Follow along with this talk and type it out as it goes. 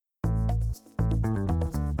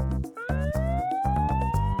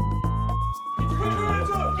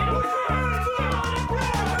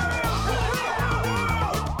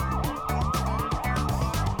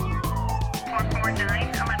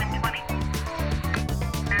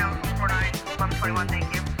1021,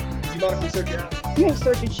 thank you. You mind if we search your house? You ain't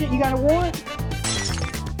searching shit. You got a warrant?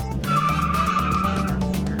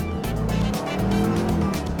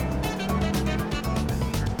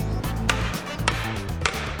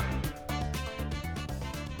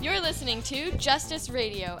 You're listening to Justice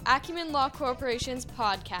Radio, Acumen Law Corporation's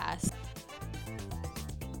podcast.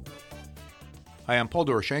 Hi, I'm Paul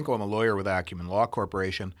Doroshenko. I'm a lawyer with Acumen Law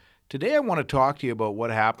Corporation. Today I want to talk to you about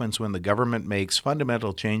what happens when the government makes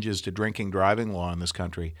fundamental changes to drinking driving law in this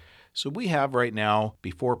country. So we have right now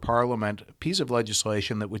before Parliament a piece of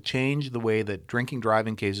legislation that would change the way that drinking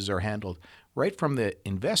driving cases are handled, right from the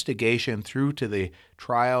investigation through to the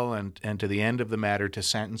trial and to the end of the matter to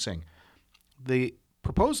sentencing. The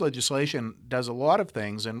proposed legislation does a lot of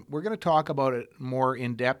things, and we're going to talk about it more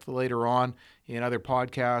in depth later on in other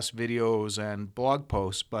podcasts, videos, and blog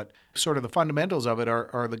posts. But sort of the fundamentals of it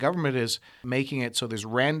are the government is making it so there's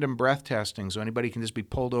random breath testing, so anybody can just be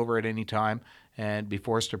pulled over at any time and be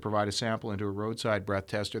forced to provide a sample into a roadside breath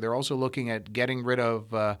tester. They're also looking at getting rid of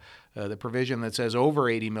the provision that says over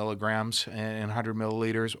 80 milligrams and 100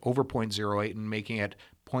 milliliters, over 0.08, and making it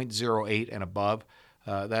 0.08 and above.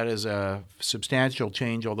 That is a substantial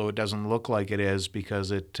change, although it doesn't look like it is,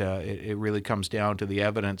 because it really comes down to the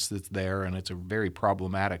evidence that's there, and it's a very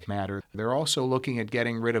problematic matter. They're also looking at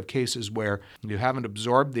getting rid of cases where you haven't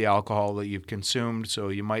absorbed the alcohol that you've consumed, so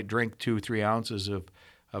you might drink 2-3 ounces of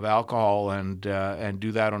alcohol and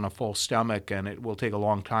do that on a full stomach, and it will take a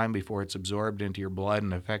long time before it's absorbed into your blood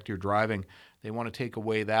and affect your driving. They want to take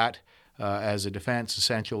away that as a defense.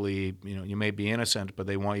 Essentially, you may be innocent, but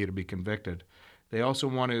they want you to be convicted. They also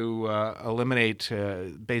want to eliminate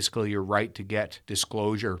basically your right to get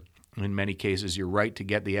disclosure. In many cases, your right to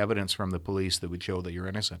get the evidence from the police that would show that you're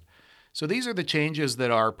innocent. So these are the changes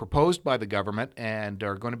that are proposed by the government and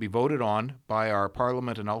are going to be voted on by our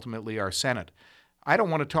Parliament and ultimately our Senate. I don't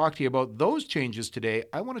want to talk to you about those changes today.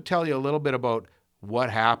 I want to tell you a little bit about what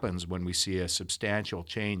happens when we see a substantial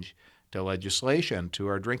change to legislation, to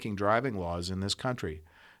our drinking driving laws in this country.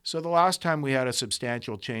 So the last time we had a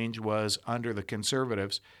substantial change was under the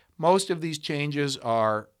Conservatives. Most of these changes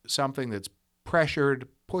are something that's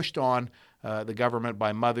pushed on the government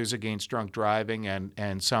by Mothers Against Drunk Driving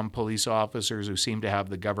and some police officers who seem to have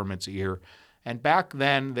the government's ear. And back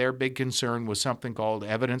then, their big concern was something called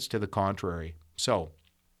evidence to the contrary. So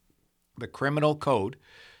the criminal code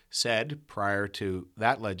said prior to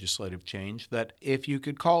that legislative change that if you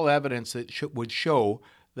could call evidence that would show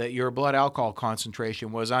that your blood alcohol concentration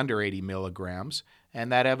was under 80 milligrams, and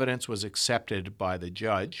that evidence was accepted by the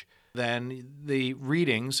judge, then the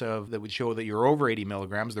readings that would show that you're over 80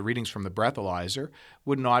 milligrams, the readings from the breathalyzer,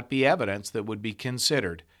 would not be evidence that would be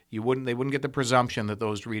considered. They wouldn't get the presumption that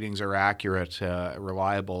those readings are accurate,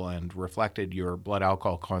 reliable, and reflected your blood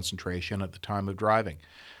alcohol concentration at the time of driving.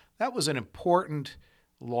 That was an important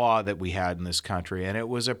law that we had in this country, and it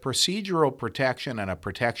was a procedural protection and a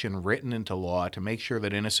protection written into law to make sure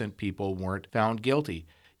that innocent people weren't found guilty.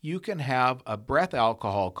 You can have a breath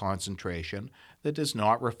alcohol concentration that does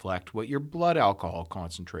not reflect what your blood alcohol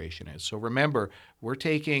concentration is. So remember, we're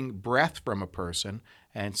taking breath from a person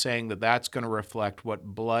and saying that that's going to reflect what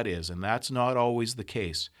blood is, and that's not always the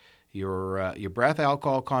case. Your breath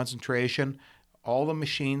alcohol concentration, all the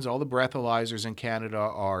machines, all the breathalyzers in Canada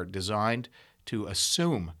are designed to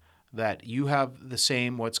assume that you have the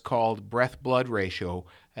same what's called breath-blood ratio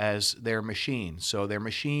as their machine. So their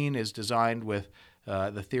machine is designed with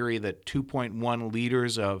the theory that 2.1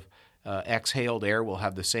 liters of exhaled air will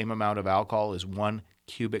have the same amount of alcohol as 1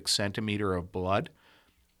 cubic centimeter of blood.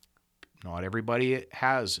 Not everybody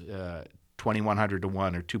has 2,100 to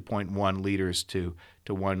 1 or 2.1 liters to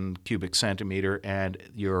 1 cubic centimeter, and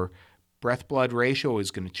your breath-blood ratio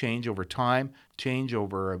is going to change over time, change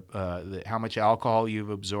over how much alcohol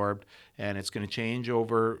you've absorbed, and it's going to change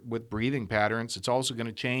over with breathing patterns. It's also going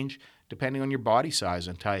to change depending on your body size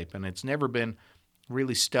and type, and it's never been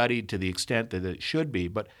really studied to the extent that it should be,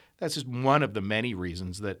 but that's just one of the many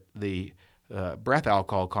reasons that the breath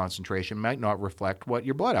alcohol concentration might not reflect what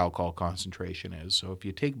your blood alcohol concentration is. So if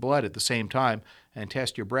you take blood at the same time and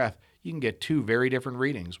test your breath, you can get two very different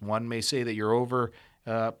readings. One may say that you're over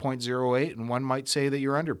 0.08, and one might say that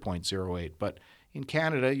you're under 0.08. But in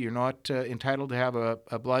Canada, you're not entitled to have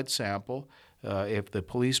a blood sample. If the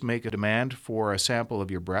police make a demand for a sample of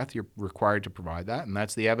your breath, you're required to provide that, and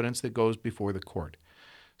that's the evidence that goes before the court.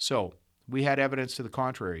 So we had evidence to the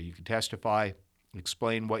contrary. You could testify,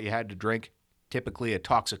 explain what you had to drink. Typically, a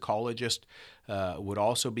toxicologist would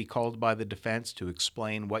also be called by the defense to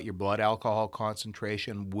explain what your blood alcohol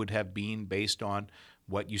concentration would have been based on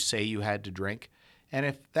what you say you had to drink. And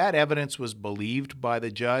if that evidence was believed by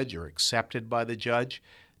the judge or accepted by the judge,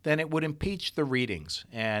 then it would impeach the readings.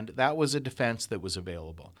 And that was a defense that was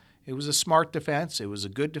available. It was a smart defense. It was a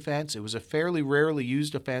good defense. It was a fairly rarely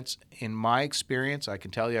used defense in my experience. I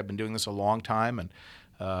can tell you I've been doing this a long time, and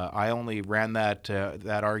I only ran that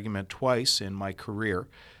argument twice in my career.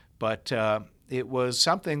 But it was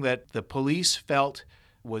something that the police felt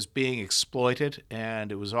was being exploited,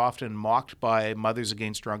 and it was often mocked by Mothers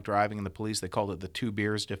Against Drunk Driving and the police. They called it the two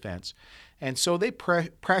beers defense. And so they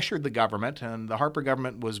pressured the government, and the Harper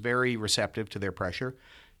government was very receptive to their pressure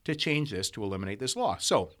to change this, to eliminate this law.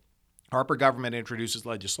 So Harper government introduces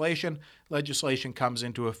legislation. Legislation comes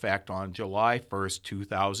into effect on July 1st,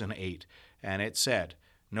 2008. And it said,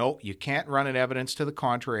 no, you can't run an evidence to the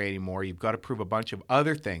contrary anymore. You've got to prove a bunch of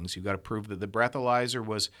other things. You've got to prove that the breathalyzer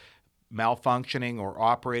was malfunctioning or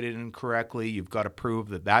operated incorrectly. You've got to prove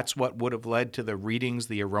that that's what would have led to the readings,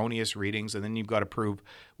 the erroneous readings, and then you've got to prove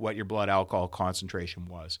what your blood alcohol concentration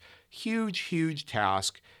was. Huge, huge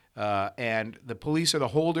task. And the police are the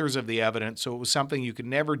holders of the evidence, so it was something you could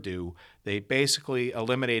never do. They basically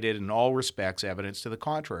eliminated in all respects evidence to the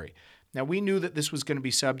contrary. Now, we knew that this was going to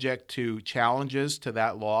be subject to challenges to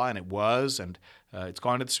that law, and it was, and it's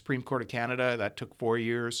gone to the Supreme Court of Canada. That took 4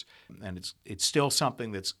 years, and it's still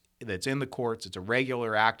something that's in the courts. It's a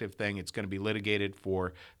regular, active thing. It's going to be litigated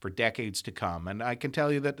for decades to come. And I can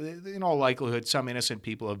tell you that in all likelihood, some innocent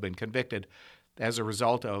people have been convicted as a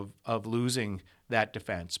result of losing that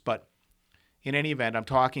defense. But in any event, I'm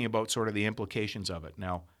talking about sort of the implications of it.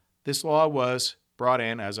 Now, this law was brought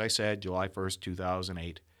in, as I said, July 1st,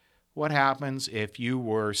 2008. What happens if you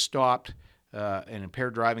were stopped an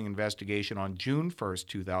impaired driving investigation on June 1st,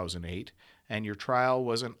 2008, and your trial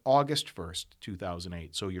was on August 1st,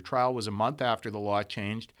 2008? So your trial was a month after the law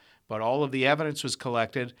changed, but all of the evidence was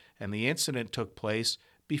collected and the incident took place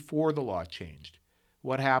before the law changed.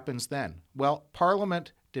 What happens then? Well,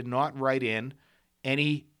 Parliament did not write in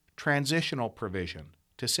any transitional provision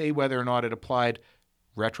to say whether or not it applied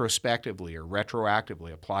retrospectively or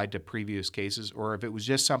retroactively, applied to previous cases, or if it was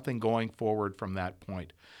just something going forward from that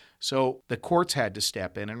point. So the courts had to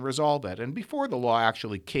step in and resolve that. And before the law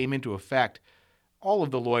actually came into effect, all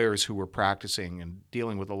of the lawyers who were practicing and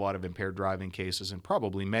dealing with a lot of impaired driving cases, and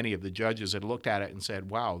probably many of the judges, had looked at it and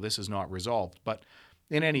said, wow, this is not resolved. But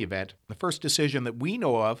in any event, the first decision that we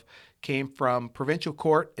know of came from provincial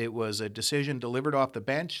court. It was a decision delivered off the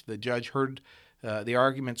bench. The judge heard the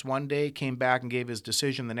arguments one day, came back and gave his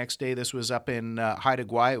decision the next day. This was up in Haida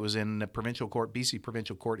Gwaii. It was in the provincial court, BC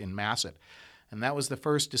Provincial Court in Masset. And that was the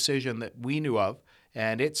first decision that we knew of.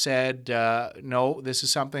 And it said, no, this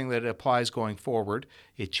is something that applies going forward.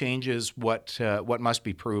 It changes what must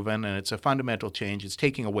be proven, and it's a fundamental change. It's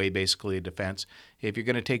taking away basically a defense. If you're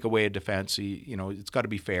going to take away a defense, it's got to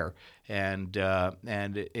be fair, and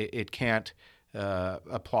it can't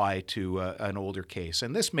apply to an older case.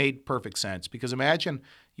 And this made perfect sense, because imagine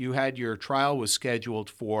you had your trial was scheduled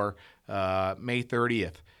for May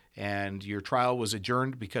 30th. And your trial was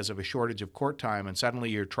adjourned because of a shortage of court time, and suddenly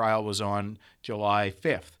your trial was on July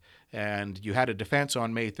 5th. And you had a defense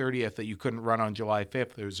on May 30th that you couldn't run on July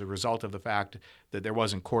 5th as a result of the fact that there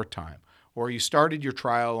wasn't court time. Or you started your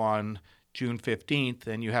trial on June 15th,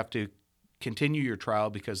 and you have to continue your trial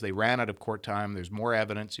because they ran out of court time. There's more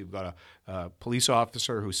evidence. You've got a police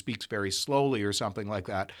officer who speaks very slowly or something like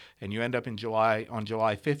that, and you end up on July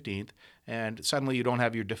 15th, and suddenly you don't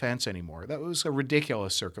have your defense anymore. That was a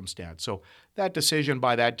ridiculous circumstance. So that decision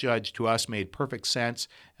by that judge to us made perfect sense,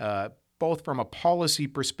 both from a policy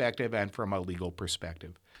perspective and from a legal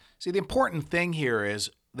perspective. See, the important thing here is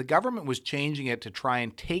the government was changing it to try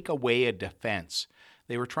and take away a defense.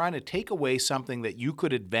 They were trying to take away something that you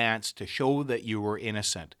could advance to show that you were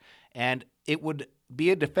innocent. And it would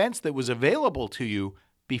be a defense that was available to you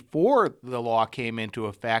before the law came into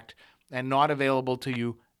effect and not available to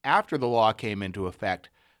you after the law came into effect.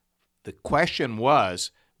 The question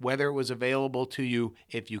was whether it was available to you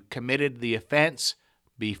if you committed the offense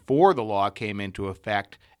before the law came into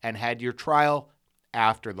effect and had your trial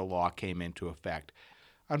after the law came into effect.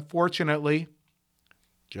 Unfortunately,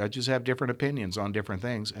 judges have different opinions on different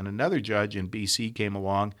things, and another judge in BC came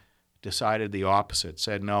along, decided the opposite,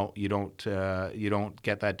 said no, you don't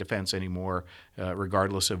get that defense anymore,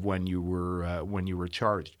 regardless of when you were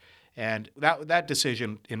charged. And that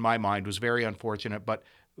decision, in my mind, was very unfortunate, but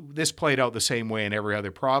this played out the same way in every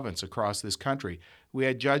other province across this country. We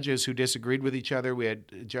had judges who disagreed with each other. We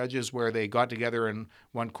had judges where they got together in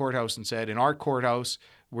one courthouse and said, in our courthouse,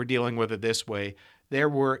 we're dealing with it this way. There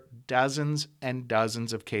were dozens and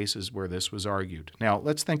dozens of cases where this was argued. Now,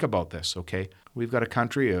 let's think about this, okay? We've got a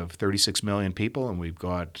country of 36 million people, and we've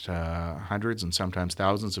got hundreds and sometimes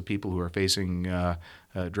thousands of people who are facing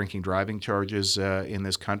drinking driving charges in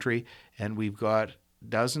this country, and we've got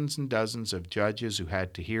dozens and dozens of judges who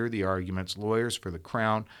had to hear the arguments, lawyers for the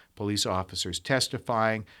Crown, police officers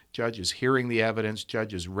testifying, judges hearing the evidence,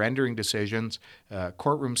 judges rendering decisions,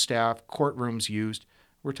 courtroom staff, courtrooms used.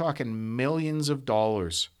 We're talking millions of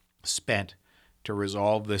dollars spent to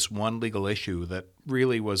resolve this one legal issue that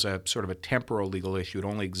really was a sort of a temporal legal issue. It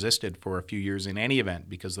only existed for a few years in any event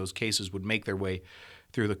because those cases would make their way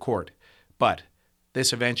through the court. But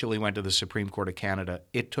this eventually went to the Supreme Court of Canada.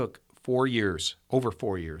 It took 4 years, over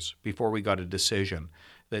 4 years, before we got a decision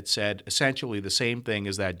that said essentially the same thing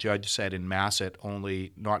as that judge said in Massett,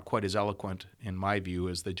 only not quite as eloquent, in my view,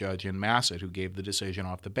 as the judge in Massett who gave the decision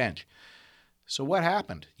off the bench. So what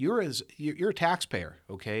happened? You're a taxpayer,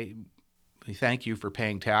 okay? We thank you for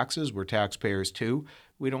paying taxes. We're taxpayers too.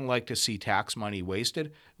 We don't like to see tax money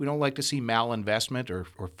wasted. We don't like to see malinvestment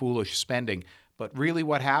or foolish spending. But really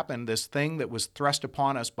what happened, this thing that was thrust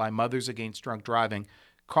upon us by Mothers Against Drunk Driving,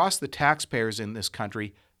 cost the taxpayers in this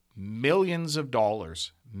country millions of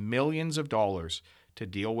dollars to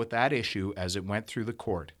deal with that issue as it went through the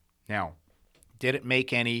court. Now, did it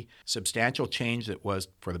make any substantial change that was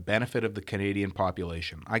for the benefit of the Canadian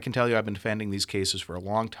population? I can tell you I've been defending these cases for a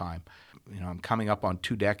long time. I'm coming up on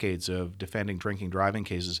 2 decades of defending drinking driving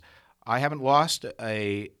cases. I haven't lost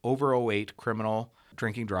a over 08 criminal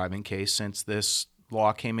drinking driving case since this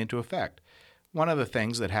law came into effect. One of the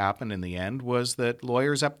things that happened in the end was that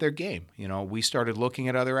lawyers upped their game. We started looking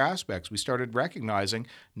at other aspects. We started recognizing,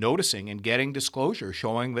 noticing, and getting disclosure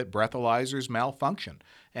showing that breathalyzers malfunction.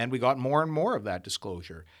 And we got more and more of that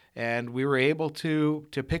disclosure. And we were able to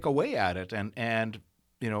pick away at it. And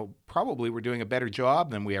probably we're doing a better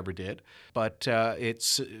job than we ever did. But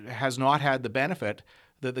it has not had the benefit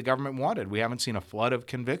that the government wanted. We haven't seen a flood of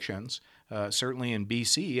convictions, certainly in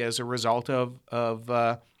BC, as a result of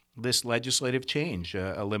this legislative change,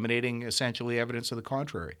 eliminating essentially evidence to the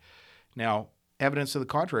contrary. Now, evidence to the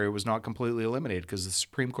contrary was not completely eliminated because the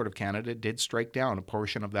Supreme Court of Canada did strike down a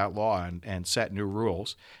portion of that law and set new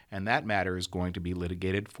rules, and that matter is going to be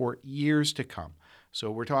litigated for years to come.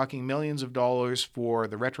 So we're talking millions of dollars for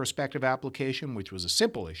the retrospective application, which was a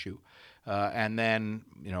simple issue, and then,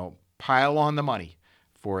 pile on the money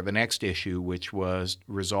for the next issue, which was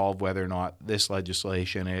resolve whether or not this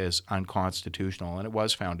legislation is unconstitutional. And it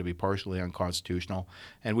was found to be partially unconstitutional.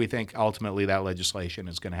 And we think ultimately that legislation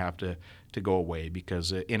is going to have to go away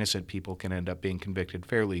because innocent people can end up being convicted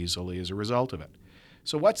fairly easily as a result of it.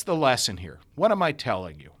 So what's the lesson here? What am I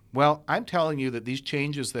telling you? Well, I'm telling you that these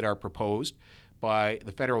changes that are proposed by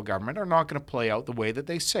the federal government are not going to play out the way that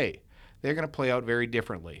they say. They're going to play out very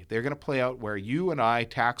differently. They're going to play out where you and I,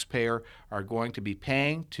 taxpayer, are going to be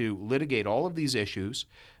paying to litigate all of these issues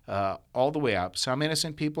all the way up. Some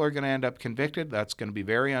innocent people are going to end up convicted. That's going to be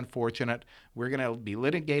very unfortunate. We're going to be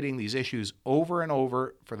litigating these issues over and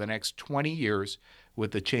over for the next 20 years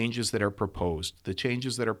with the changes that are proposed. The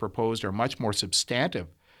changes that are proposed are much more substantive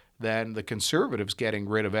than the Conservatives getting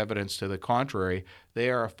rid of evidence to the contrary.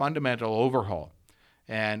 They are a fundamental overhaul.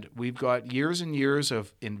 And we've got years and years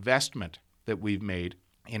of investment that we've made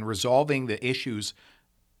in resolving the issues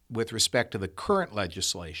with respect to the current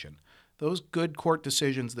legislation. Those good court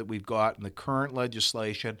decisions that we've got in the current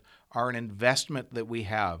legislation are an investment that we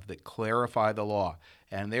have that clarify the law.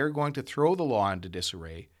 And they're going to throw the law into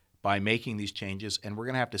disarray by making these changes, and we're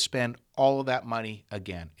going to have to spend all of that money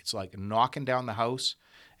again. It's like knocking down the house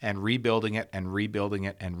and rebuilding it and rebuilding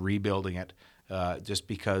it and rebuilding it just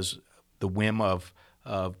because the whim of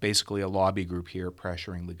basically a lobby group here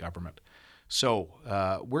pressuring the government. So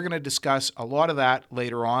we're going to discuss a lot of that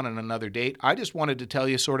later on another date. I just wanted to tell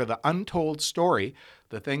you sort of the untold story,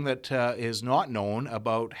 the thing that is not known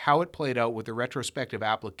about how it played out with the retrospective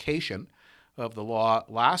application of the law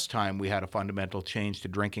last time we had a fundamental change to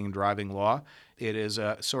drinking and driving law. It is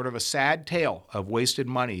a sort of a sad tale of wasted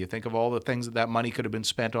money. You think of all the things that money could have been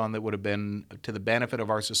spent on that would have been to the benefit of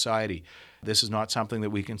our society. This is not something that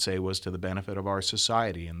we can say was to the benefit of our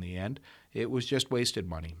society in the end. It was just wasted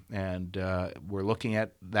money, and we're looking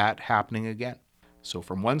at that happening again. So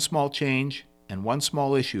from one small change and one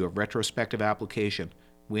small issue of retrospective application,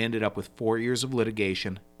 we ended up with 4 years of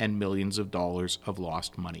litigation and millions of dollars of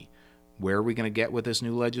lost money. Where are we going to get with this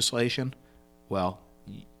new legislation? Well,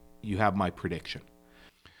 you have my prediction.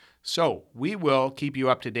 So we will keep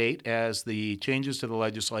you up to date as the changes to the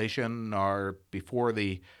legislation are before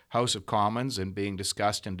the House of Commons and being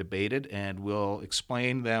discussed and debated, and we'll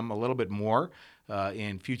explain them a little bit more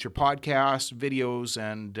in future podcasts, videos,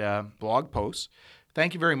 and blog posts.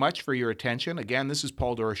 Thank you very much for your attention. Again, this is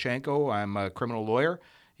Paul Doroshenko. I'm a criminal lawyer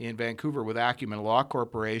in Vancouver with Acumen Law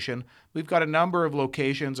Corporation. We've got a number of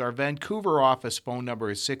locations. Our Vancouver office phone number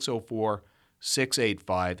is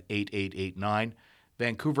 604-685-8889.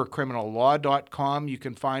 VancouverCriminalLaw.com you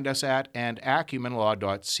can find us at, and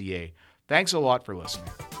acumenlaw.ca. Thanks a lot for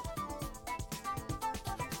listening.